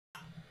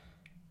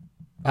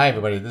Hi,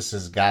 everybody. This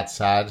is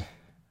SAAD.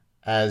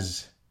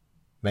 As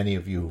many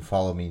of you who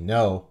follow me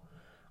know,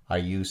 I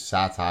use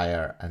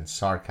satire and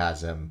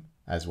sarcasm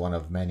as one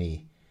of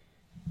many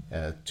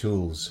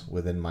tools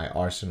within my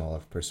arsenal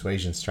of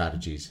persuasion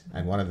strategies.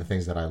 And one of the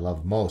things that I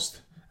love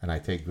most and I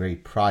take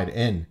great pride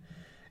in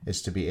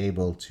is to be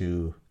able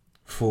to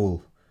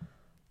fool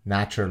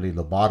naturally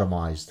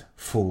lobotomized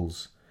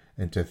fools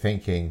into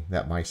thinking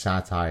that my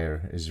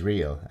satire is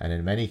real. And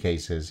in many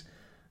cases,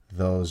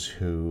 those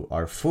who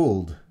are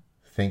fooled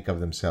think of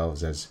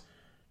themselves as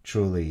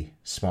truly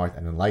smart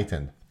and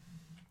enlightened.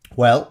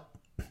 Well,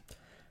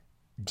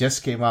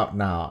 just came out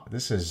now.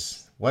 This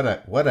is what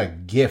a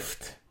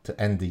gift to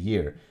end the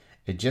year.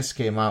 It just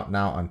came out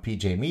now on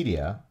PJ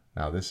Media.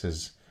 Now this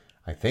is,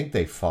 I think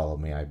they follow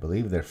me. I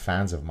believe they're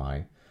fans of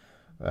mine.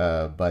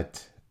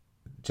 But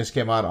just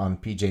came out on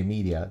PJ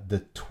Media, the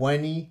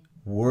 20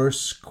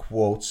 worst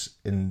quotes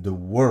in the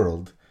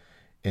world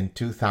in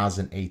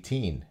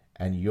 2018.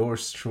 And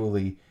yours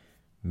truly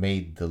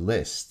made the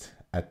list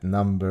at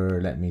number,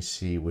 let me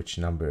see which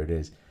number it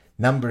is.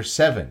 Number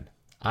 7.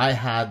 I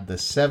had the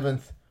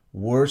 7th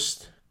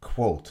worst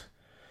quote.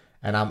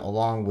 And I'm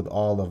along with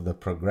all of the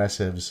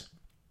progressives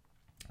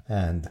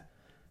and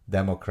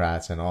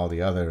Democrats and all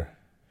the other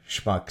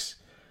schmucks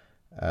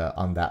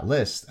on that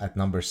list at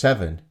number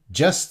 7.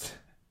 Just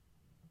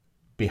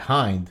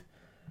behind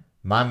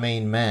my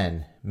main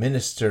man,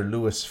 Minister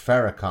Louis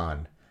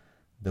Farrakhan,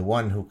 the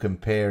one who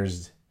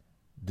compares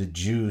the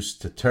Jews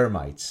to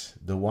termites,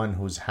 the one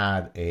who's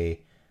had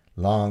a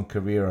long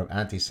career of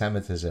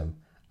anti-Semitism.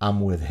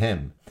 I'm with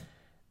him.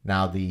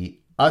 Now, the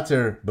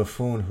utter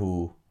buffoon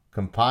who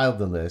compiled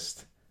the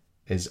list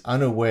is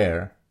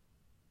unaware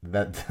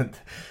that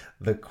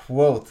the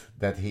quote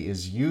that he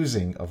is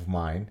using of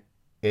mine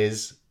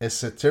is a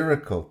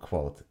satirical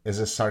quote, is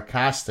a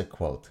sarcastic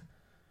quote.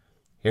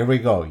 Here we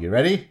go. You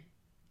ready?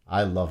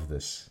 I love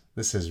this.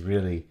 This is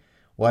really,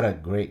 what a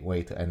great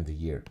way to end the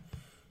year.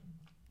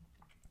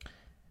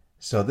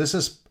 So this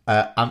is,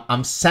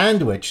 I'm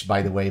sandwiched,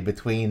 by the way,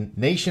 between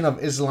Nation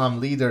of Islam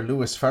leader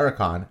Louis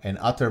Farrakhan, an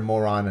utter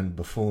moron and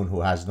buffoon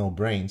who has no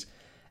brains,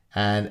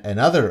 and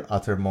another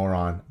utter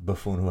moron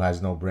buffoon who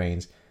has no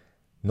brains,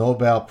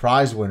 Nobel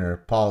Prize winner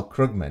Paul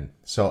Krugman.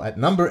 So at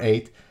number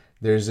 8,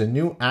 there's a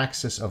new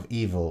axis of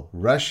evil: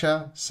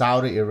 Russia,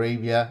 Saudi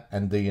Arabia,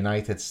 and the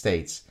United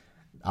States.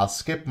 I'll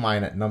skip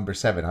mine at number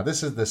 7. Now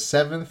this is the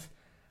 7th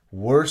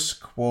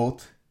worst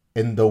quote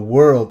in the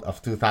world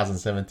of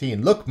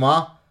 2017. Look,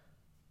 Ma,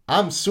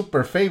 I'm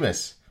super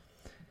famous.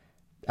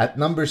 At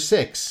number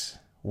 6,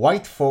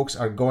 white folks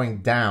are going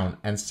down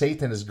and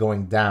Satan is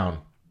going down.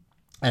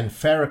 And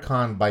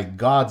Farrakhan, by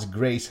God's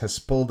grace, has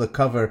pulled the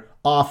cover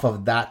off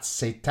of that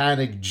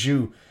satanic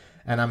Jew.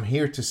 And I'm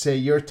here to say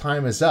your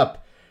time is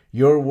up.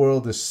 Your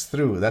world is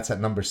through. That's at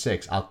number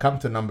 6. I'll come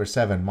to number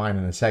 7, mine,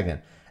 in a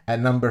second.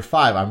 At number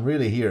 5, I'm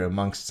really here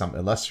amongst some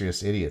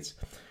illustrious idiots.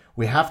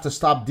 We have to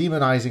stop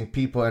demonizing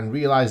people and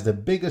realize the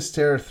biggest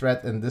terror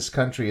threat in this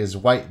country is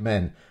white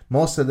men.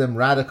 Most of them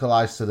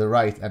radicalized to the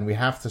right, and we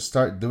have to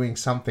start doing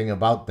something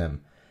about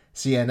them.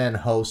 CNN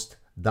host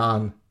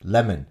Don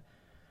Lemon.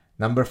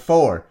 Number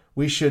 4,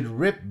 we should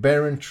rip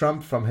Barron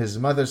Trump from his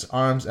mother's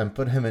arms and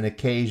put him in a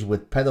cage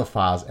with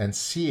pedophiles and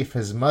see if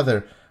his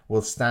mother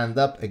will stand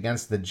up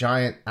against the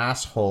giant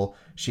asshole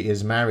she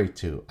is married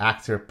to,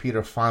 actor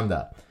Peter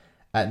Fonda.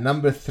 At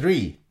number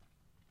 3,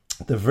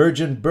 the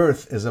virgin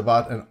birth is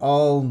about an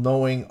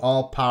all-knowing,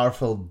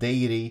 all-powerful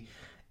deity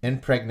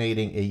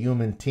impregnating a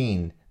human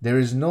teen. There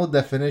is no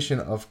definition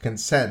of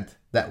consent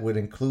that would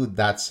include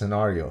that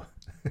scenario.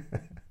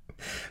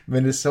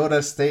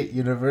 Minnesota State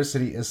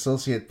University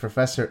Associate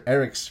Professor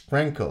Eric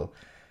Sprenkel.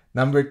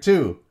 Number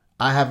 2,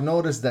 I have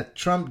noticed that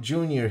Trump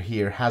Jr.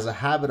 here has a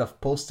habit of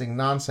posting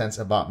nonsense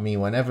about me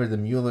whenever the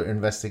Mueller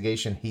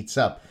investigation heats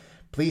up.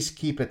 Please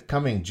keep it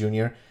coming,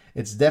 Jr.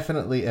 It's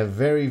definitely a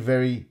very,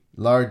 very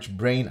large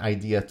brain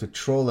idea to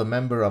troll a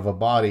member of a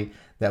body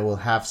that will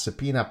have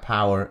subpoena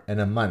power in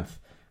a month.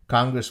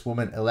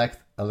 Congresswoman-elect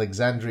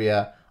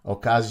Alexandria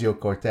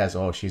Ocasio-Cortez.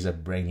 Oh, she's a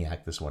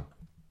brainiac, this one.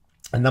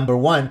 And number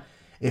 1,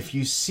 if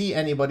you see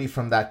anybody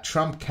from that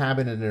Trump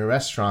cabinet in a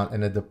restaurant,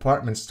 in a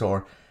department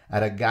store,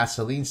 at a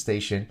gasoline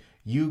station,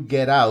 you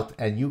get out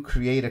and you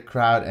create a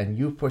crowd and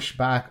you push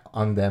back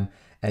on them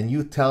and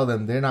you tell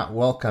them they're not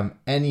welcome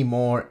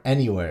anymore,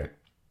 anywhere.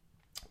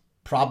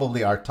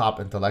 Probably our top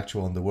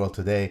intellectual in the world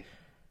today,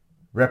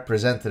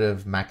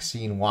 Representative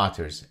Maxine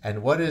Waters.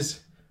 And what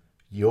is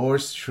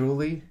yours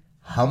truly,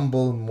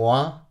 humble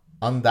moi,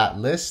 on that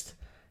list?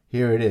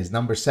 Here it is,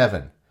 number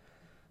 7.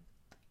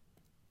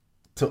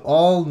 To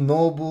all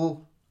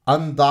noble,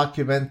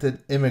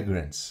 undocumented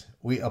immigrants,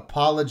 we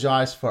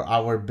apologize for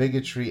our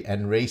bigotry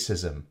and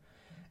racism.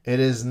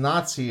 It is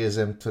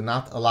Nazism to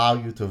not allow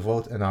you to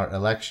vote in our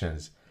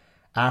elections.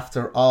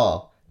 After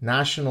all,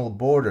 national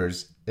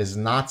borders is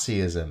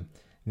Nazism.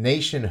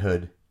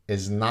 Nationhood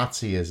is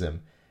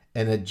Nazism.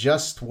 In a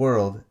just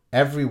world,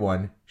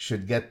 everyone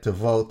should get to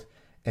vote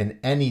in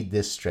any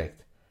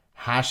district.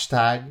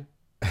 Hashtag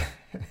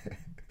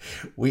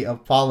we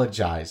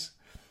apologize.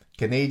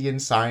 Canadian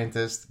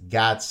scientist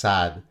Gad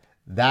Saad.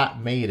 That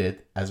made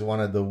it as one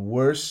of the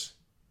worst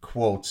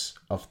quotes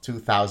of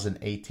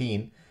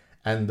 2018.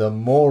 And the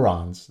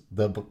morons,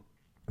 the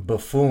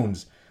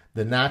buffoons,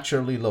 the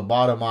naturally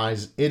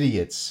lobotomized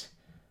idiots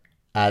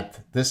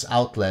at this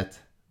outlet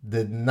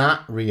did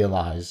not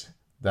realize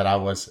that I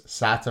was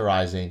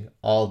satirizing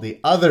all the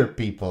other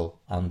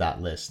people on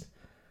that list.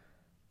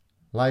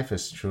 Life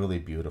is truly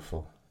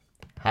beautiful.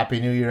 Happy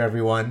New Year,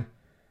 everyone.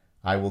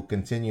 I will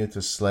continue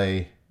to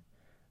slay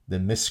the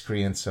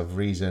miscreants of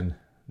reason,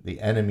 the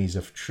enemies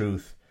of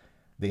truth,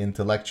 the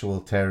intellectual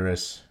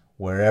terrorists,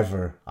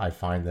 wherever I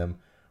find them,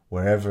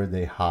 wherever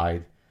they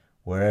hide,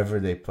 wherever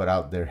they put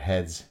out their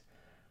heads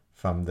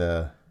from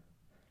the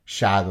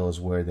shadows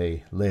where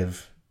they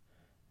live.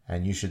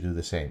 And you should do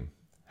the same.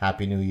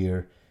 Happy New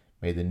Year.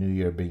 May the new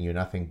year bring you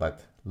nothing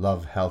but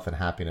love, health, and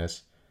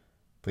happiness.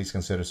 Please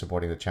consider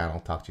supporting the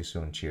channel. Talk to you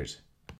soon. Cheers.